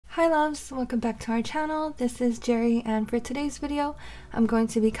Hi loves, welcome back to our channel. This is Jerry, and for today's video I'm going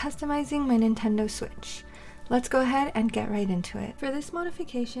to be customizing my Nintendo Switch. Let's go ahead and get right into it. For this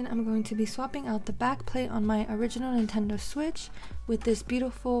modification, I'm going to be swapping out the back plate on my original Nintendo Switch with this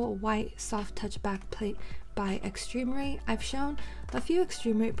beautiful white soft touch back plate by Extremerate. I've shown a few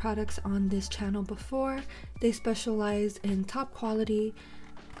Extremerate products on this channel before. They specialize in top quality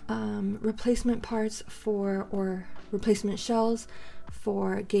replacement parts or replacement shells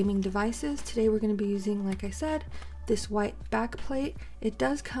for gaming devices. Today we're going to be using, like I said, this white back plate. It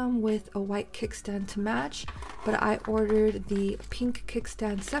does come with a white kickstand to match, but I ordered the pink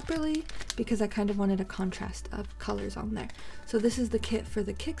kickstand separately because I kind of wanted a contrast of colors on there. So this is the kit for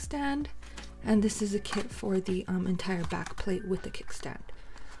the kickstand, and this is a kit for the entire back plate with the kickstand.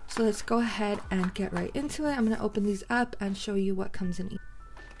 So let's go ahead and get right into it. I'm going to open these up and show you what comes in each.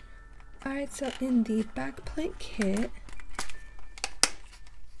 Alright, so in the back plate kit,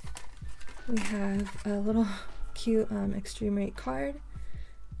 we have a little cute Extremerate card.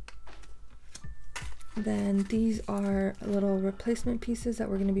 Then these are little replacement pieces that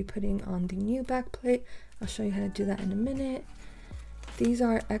we're going to be putting on the new back plate. I'll show you how to do that in a minute. These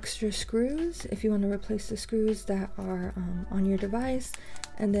are extra screws if you want to replace the screws that are on your device.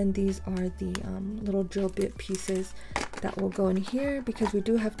 And then these are the little drill bit pieces that will go in here, because we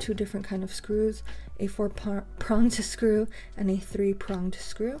do have two different kind of screws, a 4-pronged screw and a 3-pronged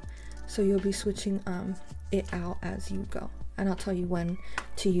screw. So you'll be switching it out as you go, and I'll tell you when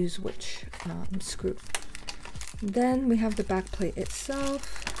to use which screw. Then we have the back plate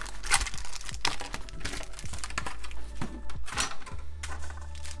itself.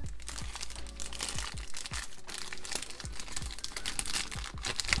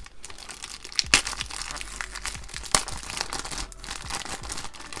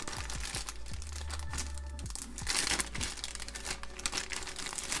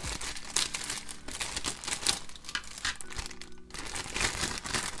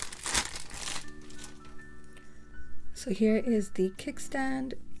 So here is the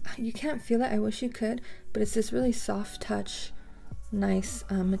kickstand. You can't feel it, I wish you could, but it's this really soft touch, nice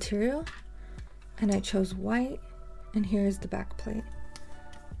material. And I chose white, and here is the back plate.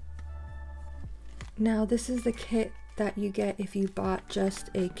 Now this is the kit that you get if you bought just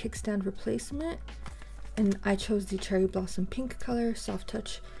a kickstand replacement. And I chose the cherry blossom pink color, soft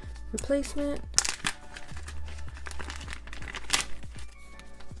touch replacement.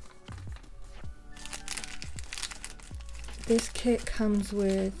 This kit comes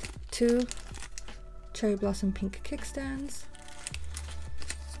with 2 cherry blossom pink kickstands,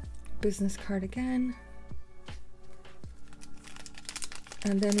 business card again,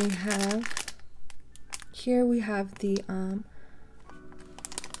 and then we have here we have the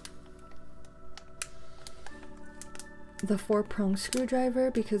 4-pronged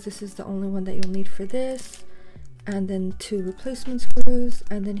screwdriver, because this is the only one that you'll need for this, and then 2 replacement screws,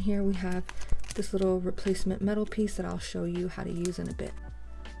 and then here we have this little replacement metal piece that I'll show you how to use in a bit.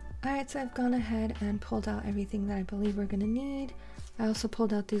 Alright, so I've gone ahead and pulled out everything that I believe we're going to need. I also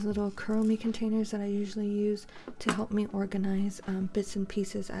pulled out these little Kuromi containers that I usually use to help me organize bits and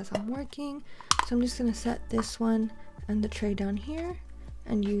pieces as I'm working. So I'm just going to set this one and the tray down here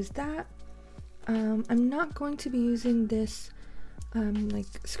and use that. I'm not going to be using this like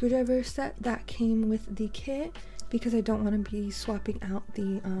screwdriver set that came with the kit, because I don't want to be swapping out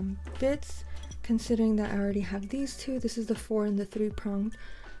the bits, considering that I already have these two. This is the 4 and the 3-pronged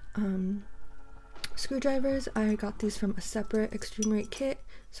screwdrivers. I got these from a separate Extremerate kit,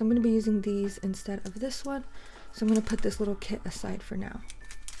 so I'm going to be using these instead of this one. So I'm going to put this little kit aside for now.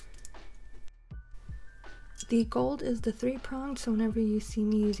 The gold is the 3-pronged, so whenever you see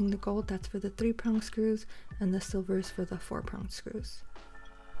me using the gold, that's for the 3-pronged screws, and the silver is for the 4-pronged screws.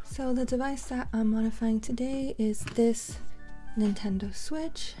 So the device that I'm modifying today is this Nintendo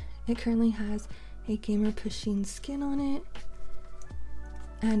Switch. It currently has a Gamer Pusheen skin on it.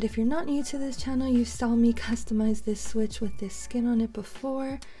 And if you're not new to this channel, you saw me customize this Switch with this skin on it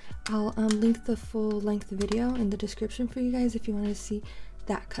before. I'll link the full length video in the description for you guys if you want to see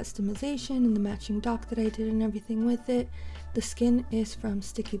that customization and the matching dock that I did and everything with it. The skin is from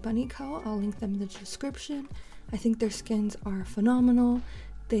Sticky Bunny Co. I'll link them in the description. I think their skins are phenomenal.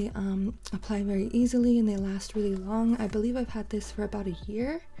 They apply very easily and they last really long. I believe I've had this for about a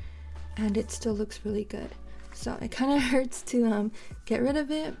year and it still looks really good. So it kind of hurts to get rid of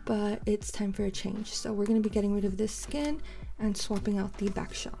it, but it's time for a change. So we're going to be getting rid of this skin and swapping out the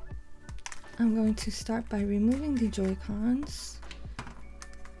back shell. I'm going to start by removing the Joy-Cons,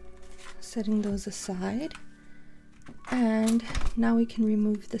 setting those aside, and now we can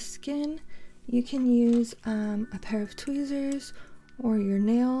remove the skin. You can use a pair of tweezers or your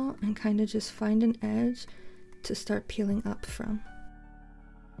nail and kind of just find an edge to start peeling up from.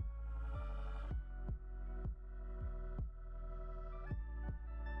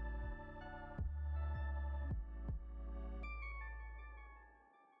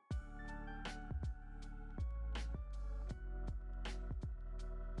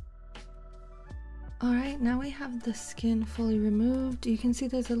 Alright, now we have the skin fully removed. You can see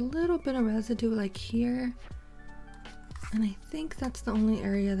there's a little bit of residue like here. And I think that's the only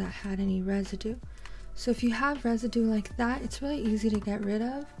area that had any residue. So if you have residue like that, it's really easy to get rid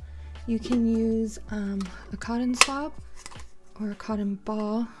of. You can use a cotton swab or a cotton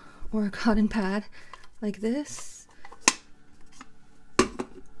ball or a cotton pad like this.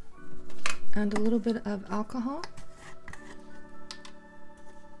 And a little bit of alcohol.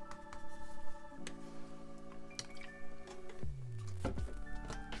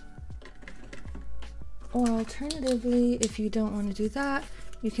 Or alternatively, if you don't want to do that,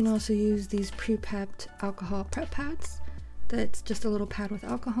 you can also use these pre-prepped alcohol prep pads. That's just a little pad with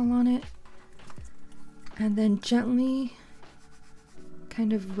alcohol on it. And then gently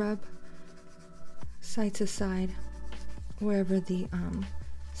kind of rub side to side wherever the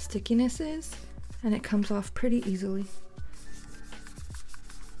stickiness is, and it comes off pretty easily.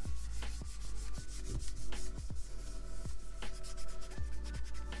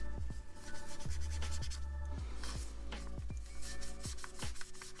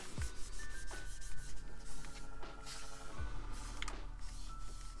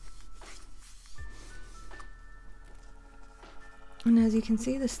 And as you can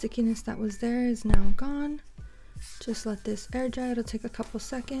see, the stickiness that was there is now gone. Just let this air dry. It'll take a couple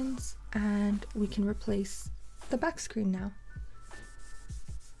seconds and we can replace the back screen now.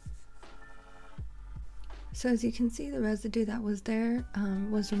 So as you can see, the residue that was there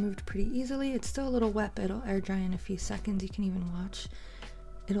was removed pretty easily. It's still a little wet, but it'll air dry in a few seconds. You can even watch.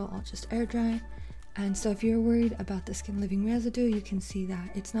 It'll all just air dry. And so if you're worried about the skin leaving residue, you can see that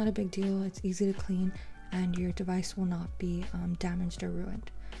it's not a big deal. It's easy to clean and your device will not be damaged or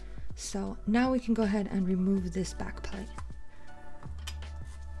ruined. So now we can go ahead and remove this back plate.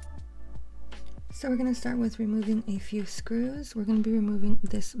 So we're going to start with removing a few screws. We're going to be removing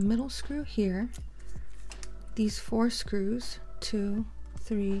this middle screw here, these 4 screws, 2,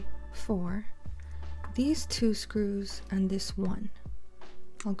 3, 4, these 2 screws, and this one.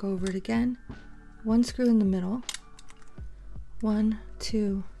 I'll go over it again. 1 screw in the middle, 1,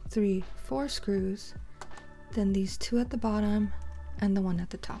 2, 3, 4 screws, then these 2 at the bottom and the 1 at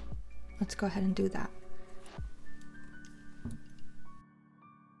the top. Let's go ahead and do that.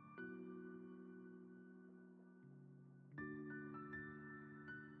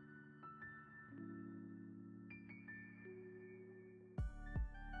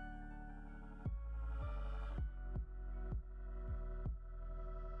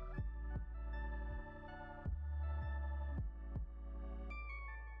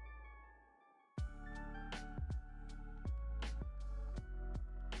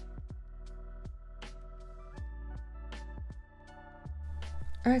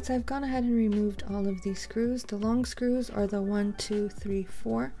 Alright, so I've gone ahead and removed all of these screws. The long screws are the 1, 2, 3,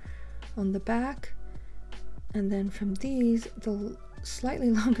 4 on the back. And then from these, the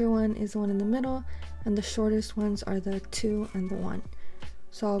slightly longer one is the one in the middle, and the shortest ones are the 2 and the 1.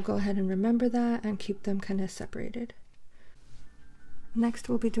 So I'll go ahead and remember that and keep them kind of separated. Next,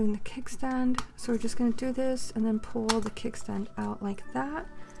 we'll be doing the kickstand. So we're just going to do this and then pull the kickstand out like that.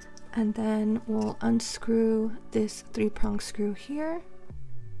 And then we'll unscrew this 3-prong screw here.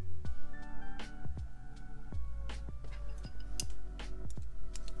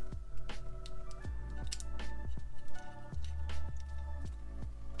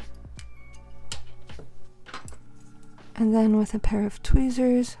 And then with a pair of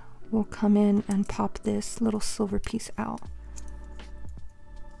tweezers, we'll come in and pop this little silver piece out.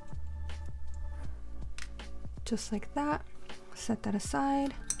 Just like that. Set that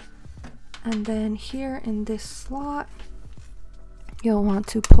aside. And then here in this slot, you'll want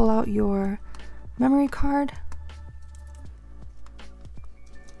to pull out your memory card.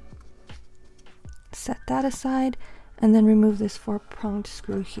 Set that aside, and then remove this 4-pronged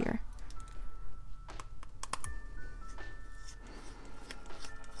screw here.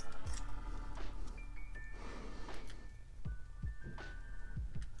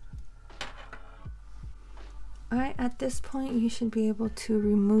 Alright, at this point you should be able to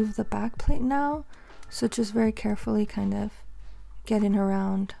remove the back plate now, so just very carefully kind of get in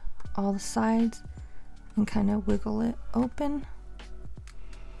around all the sides and kind of wiggle it open.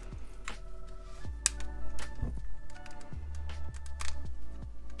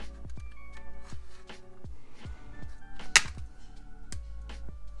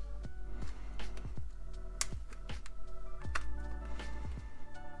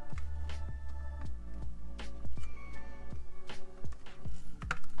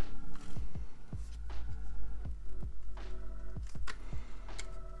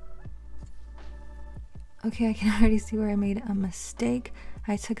 Okay, I can already see where I made a mistake.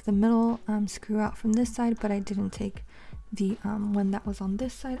 I took the middle screw out from this side, but I didn't take the one that was on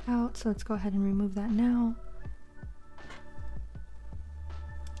this side out. So let's go ahead and remove that now.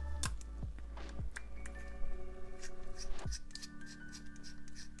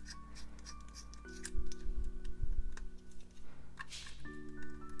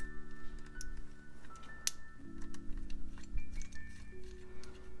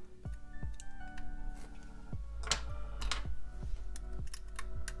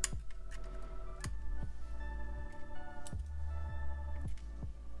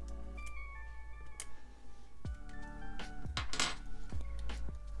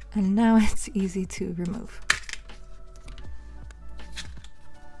 And now it's easy to remove.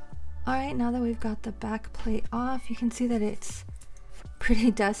 Alright, now that we've got the back plate off, you can see that it's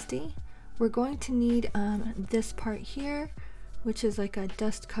pretty dusty. We're going to need this part here, which is like a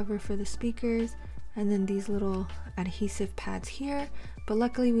dust cover for the speakers, and then these little adhesive pads here. But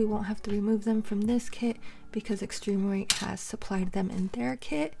luckily we won't have to remove them from this kit because Extremerate has supplied them in their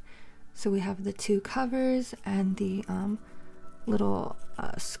kit. So we have the two covers and the little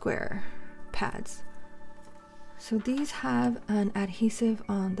square pads. So these have an adhesive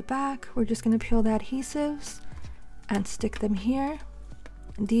on the back. We're just going to peel the adhesives and stick them here.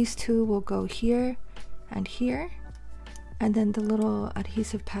 These two will go here and here, and then the little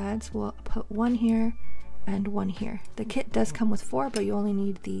adhesive pads will put one here and one here. The kit does come with 4, but you only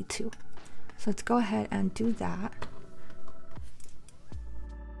need the 2. So let's go ahead and do that.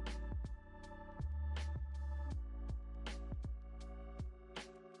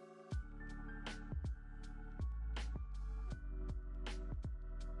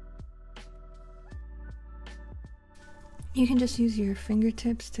 You can just use your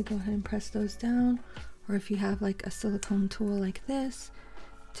fingertips to go ahead and press those down, or if you have like a silicone tool like this,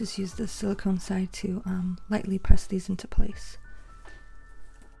 just use the silicone side to lightly press these into place.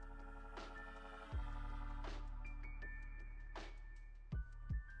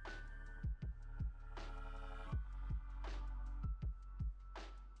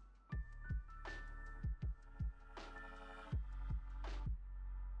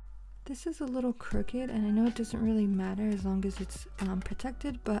 This is a little crooked, and I know it doesn't really matter as long as it's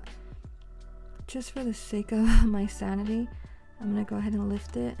protected, but just for the sake of my sanity, I'm gonna go ahead and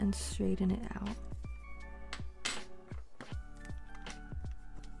lift it and straighten it out.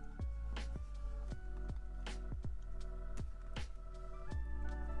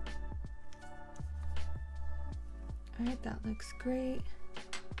 Alright, that looks great.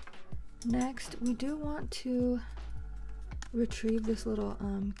 Next, we do want to retrieve this little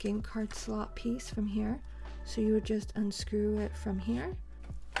game card slot piece from here, so you would just unscrew it from here.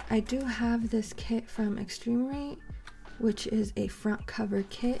 I do have this kit from Extremerate, which is a front cover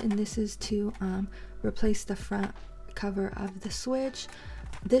kit, and this is to replace the front cover of the Switch.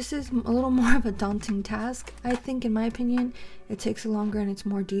 This is a little more of a daunting task, I think. In my opinion, it takes longer and it's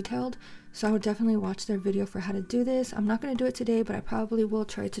more detailed, so I would definitely watch their video for how to do this. I'm not going to do it today, but I probably will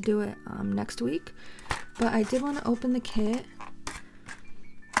try to do it next week. But I did want to open the kit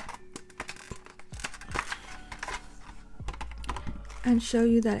and show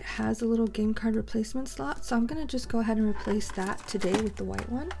you that it has a little game card replacement slot, so I'm going to just go ahead and replace that today with the white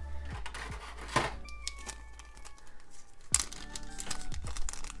one.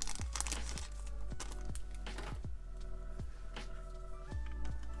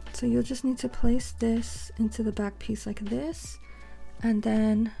 So you'll just need to place this into the back piece like this, and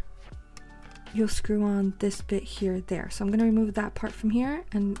then you'll screw on this bit here there. So I'm going to remove that part from here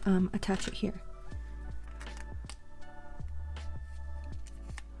and attach it here.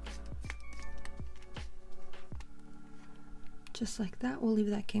 Just like that. We'll leave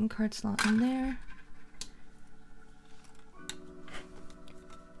that game card slot in there.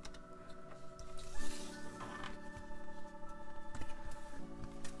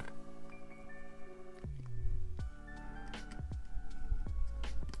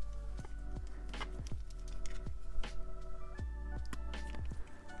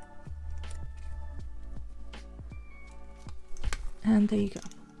 And there you go.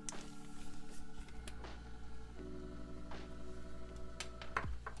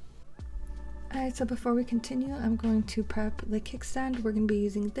 Alright, so before we continue, I'm going to prep the kickstand. We're going to be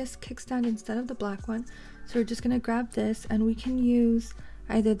using this kickstand instead of the black one. So we're just going to grab this, and we can use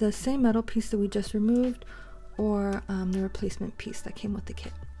either the same metal piece that we just removed or the replacement piece that came with the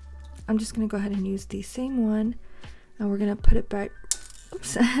kit. I'm just going to go ahead and use the same one, and we're going to put it back,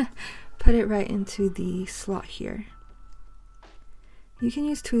 oops, put it right into the slot here. You can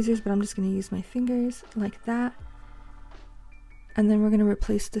use tweezers, but I'm just going to use my fingers like that. And then we're going to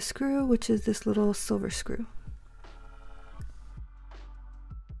replace the screw, which is this little silver screw.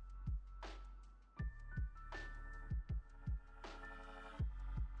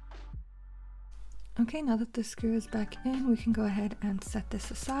 Okay, now that the screw is back in, we can go ahead and set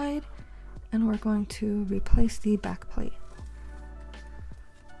this aside, and we're going to replace the back plate.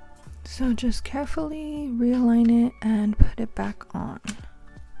 So just carefully realign it and put it back on.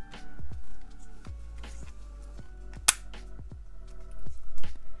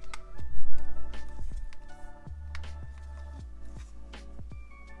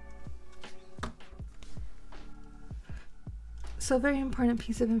 So very important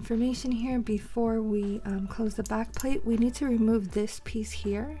piece of information here before we close the back plate. We need to remove this piece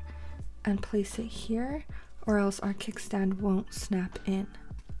here and place it here, or else our kickstand won't snap in.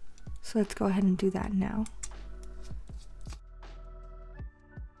 So let's go ahead and do that now.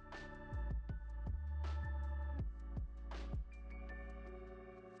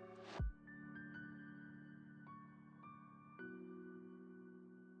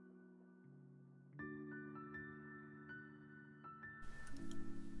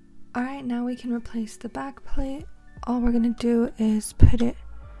 Alright, now we can replace the back plate. All we're going to do is put it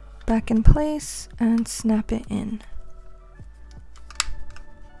back in place and snap it in.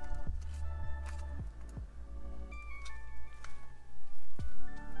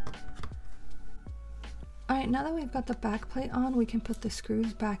 Alright, now that we've got the back plate on, we can put the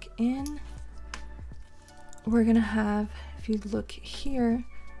screws back in. We're going to have, if you look here,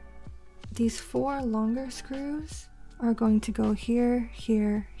 these 4 longer screws are going to go here,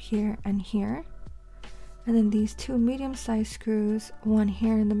 here, here, and here. And then these 2 medium-sized screws, one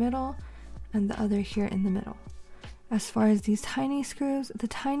here in the middle and the other here in the middle. As far as these tiny screws, the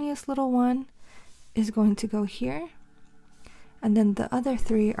tiniest little one is going to go here. And then the other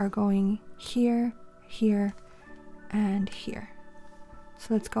 3 are going here, here, and here.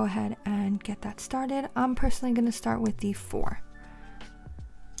 So let's go ahead and get that started. I'm personally going to start with the 4.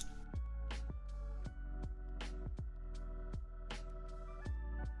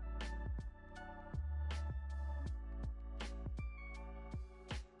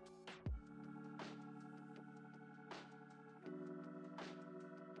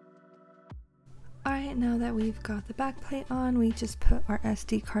 Alright, now that we've got the back plate on, we just put our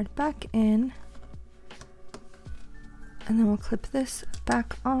SD card back in. And then we'll clip this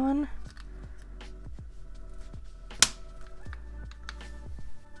back on.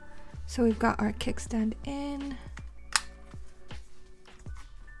 So we've got our kickstand in.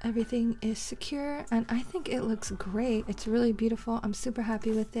 Everything is secure, and I think it looks great. It's really beautiful. I'm super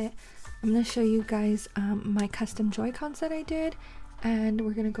happy with it. I'm going to show you guys my custom Joy-Cons that I did, and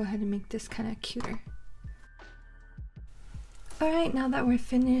we're going to go ahead and make this kind of cuter. Alright, now that we're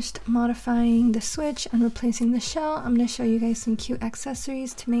finished modifying the Switch and replacing the shell, I'm going to show you guys some cute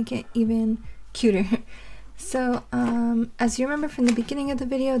accessories to make it even cuter. So, as you remember from the beginning of the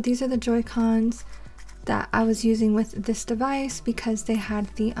video, these are the Joy-Cons that I was using with this device because they had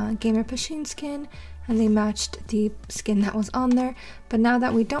the Gamer Machine skin and they matched the skin that was on there. But now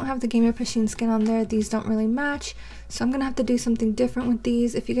that we don't have the Gamer Machine skin on there, these don't really match. So I'm gonna have to do something different with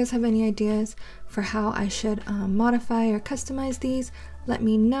these. If you guys have any ideas for how I should modify or customize these, let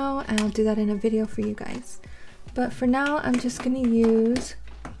me know and I'll do that in a video for you guys. But for now, I'm just gonna use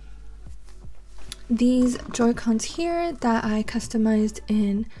these Joy-Cons here that I customized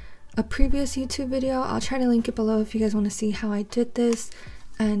in a previous YouTube video. I'll try to link it below if you guys want to see how I did this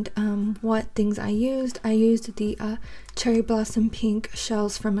and what things I used. I used the Cherry Blossom Pink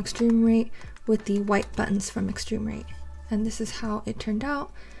shells from Extremerate with the white buttons from Extremerate, and this is how it turned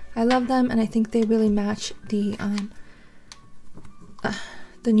out. I love them, and I think they really match the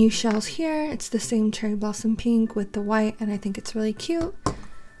new shells here. It's the same Cherry Blossom Pink with the white, and I think it's really cute.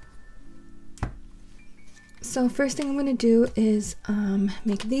 So first thing I'm going to do is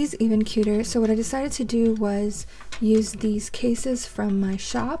make these even cuter. So what I decided to do was use these cases from my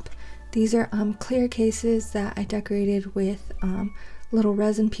shop. These are clear cases that I decorated with little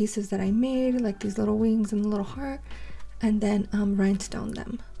resin pieces that I made, like these little wings and the little heart, and then rhinestone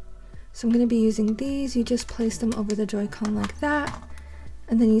them. So I'm going to be using these. You just place them over the Joy-Con like that,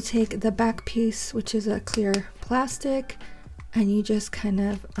 and then you take the back piece, which is a clear plastic, and you just kind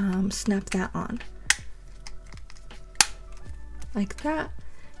of snap that on. Like that,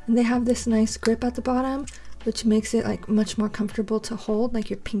 and they have this nice grip at the bottom, which makes it like much more comfortable to hold, like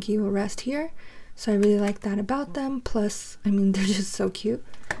your pinky will rest here. So I really like that about them. Plus, I mean, they're just so cute.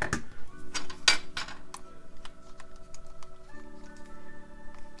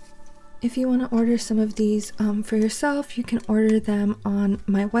 If you want to order some of these for yourself, you can order them on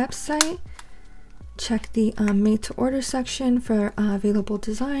my website. check the made to order section for available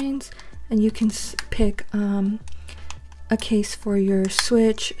designs, and you can pick a case for your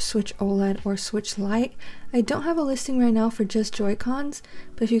Switch, Switch OLED, or Switch Lite. I don't have a listing right now for just Joy-Cons,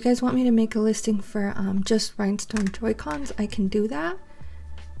 but if you guys want me to make a listing for just rhinestone Joy-Cons, I can do that.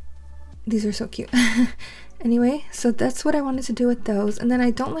 These are so cute. Anyway, so that's what I wanted to do with those. And then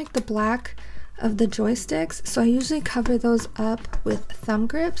I don't like the black of the joysticks, so I usually cover those up with thumb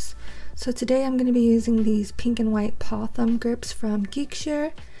grips. So today I'm going to be using these pink and white paw thumb grips from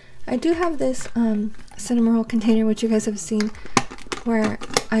Geekshare. I do have this cinema roll container, which you guys have seen, where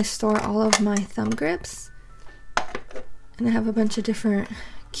I store all of my thumb grips. And I have a bunch of different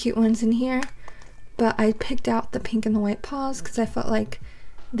cute ones in here. But I picked out the pink and the white paws because I felt like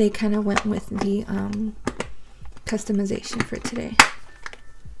they kind of went with the customization for today.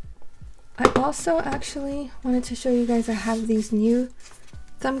 I also actually wanted to show you guys I have these new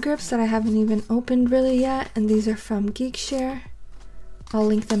thumb grips that I haven't even opened really yet, and these are from Geekshare. I'll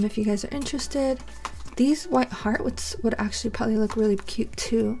link them if you guys are interested. These white hearts would actually probably look really cute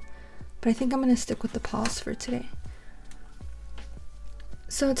too, but I think I'm going to stick with the paws for today.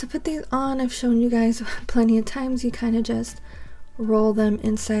 So to put these on, I've shown you guys plenty of times. You kind of just roll them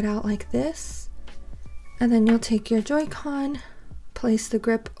inside out like this, and then you'll take your Joy-Con, place the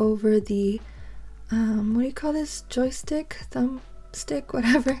grip over the what do you call this, joystick, thumb stick,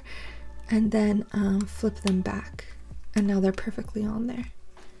 whatever, and then flip them back, and now they're perfectly on there.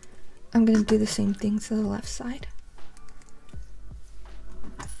 I'm gonna do the same thing to the left side.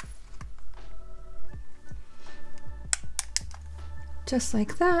 Just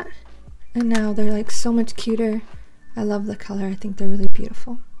like that, and now they're like so much cuter. I love the color. I think they're really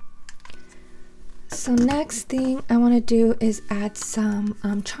beautiful. So next thing I want to do is add some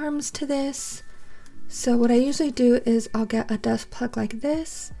charms to this. So what I usually do is I'll get a dust plug like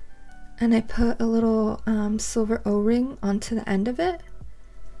this, and I put a little silver O-ring onto the end of it.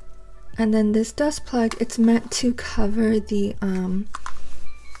 And then this dust plug, it's meant to cover the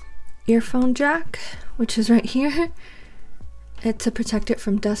earphone jack, which is right here. It's to protect it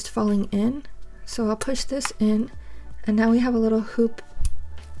from dust falling in. So I'll push this in, and now we have a little hoop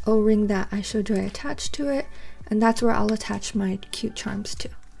O-ring that I showed you I attached to it, and that's where I'll attach my cute charms to.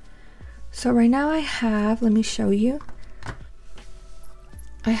 So right now I have, let me show you,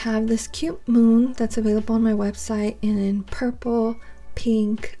 I have this cute moon that's available on my website in purple,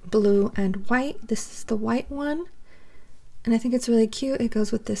 pink, blue, and white. This is the white one, and I think it's really cute. It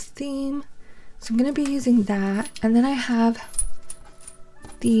goes with this theme, so I'm going to be using that. And then I have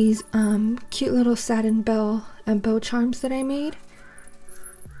these cute little satin bell and bow charms that I made.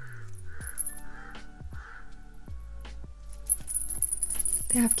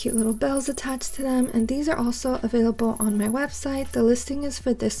 They have cute little bells attached to them, and these are also available on my website. The listing is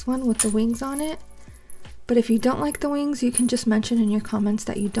for this one with the wings on it, but if you don't like the wings, you can just mention in your comments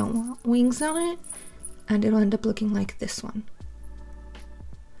that you don't want wings on it, and it'll end up looking like this one.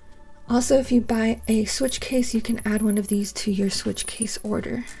 Also, if you buy a Switch case, you can add one of these to your Switch case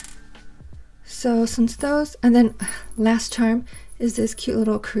order. So since those, and then last charm is this cute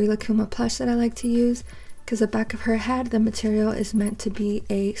little Kurila Kuma plush that I like to use, because the back of her head, the material is meant to be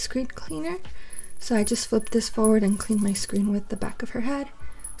a screen cleaner. So I just flip this forward and clean my screen with the back of her head.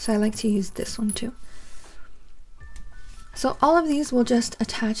 So I like to use this one too. So all of these will just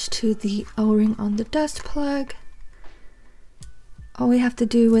attach to the O-ring on the dust plug. All we have to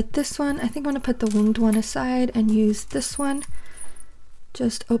do with this one, I think I'm going to put the winged one aside and use this one.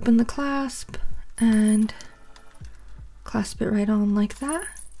 Just open the clasp and clasp it right on like that.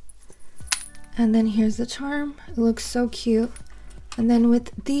 And then here's the charm. It looks so cute. And then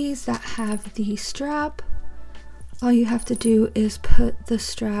with these that have the strap, all you have to do is put the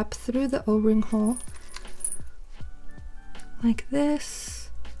strap through the O-ring hole like this,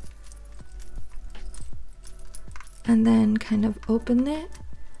 and then kind of open it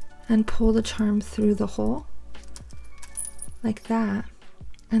and pull the charm through the hole like that,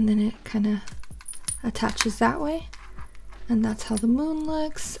 and then it kind of attaches that way. And that's how the moon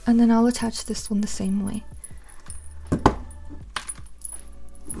looks. And then I'll attach this one the same way.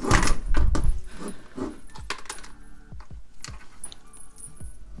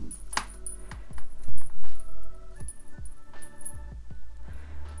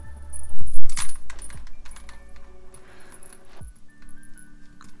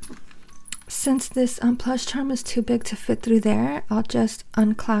 Since this plush charm is too big to fit through there, I'll just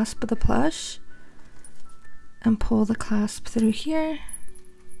unclasp the plush and pull the clasp through here,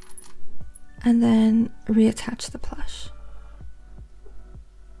 and then reattach the plush.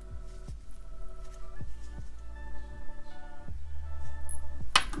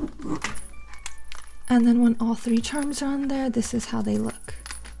 And then when all 3 charms are on there, this is how they look.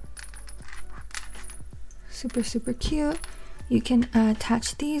 Super, super cute. You can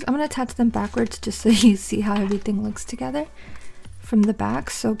attach these. I'm going to attach them backwards just so you see how everything looks together from the back.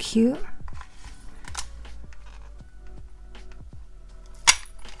 So cute.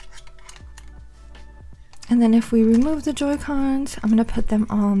 And then if we remove the Joy-Cons, I'm going to put them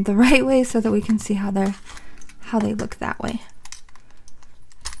on the right way so that we can see how they look that way.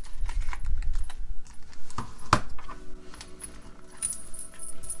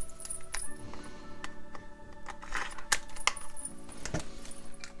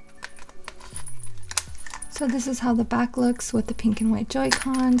 So this is how the back looks with the pink and white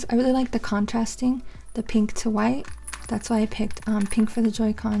Joy-Cons. I really like the contrasting, the pink to white. That's why I picked pink for the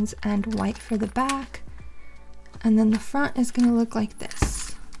Joy-Cons and white for the back. And then the front is going to look like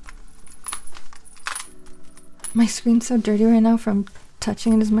this. My screen's so dirty right now from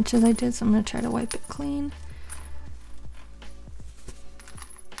touching it as much as I did, so I'm going to try to wipe it clean.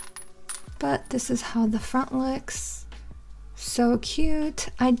 But this is how the front looks. So cute.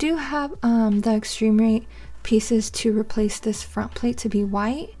 I do have the Extremerate pieces to replace this front plate to be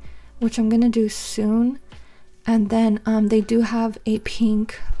white, which I'm gonna do soon. And then they do have a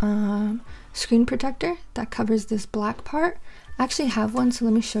pink screen protector that covers this black part. I actually have one, so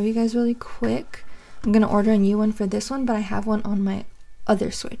let me show you guys really quick. I'm gonna order a new one for this one, but I have one on my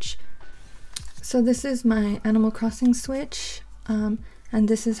other Switch. So this is my Animal Crossing Switch, and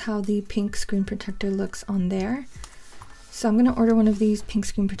this is how the pink screen protector looks on there. So I'm gonna order one of these pink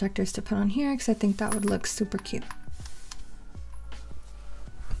screen protectors to put on here because I think that would look super cute.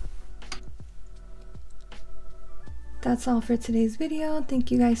 That's all for today's video. Thank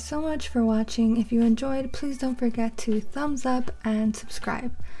you guys so much for watching. If you enjoyed, please don't forget to thumbs up and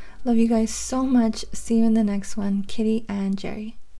subscribe. Love you guys so much. See you in the next one. Kitty and Jerry.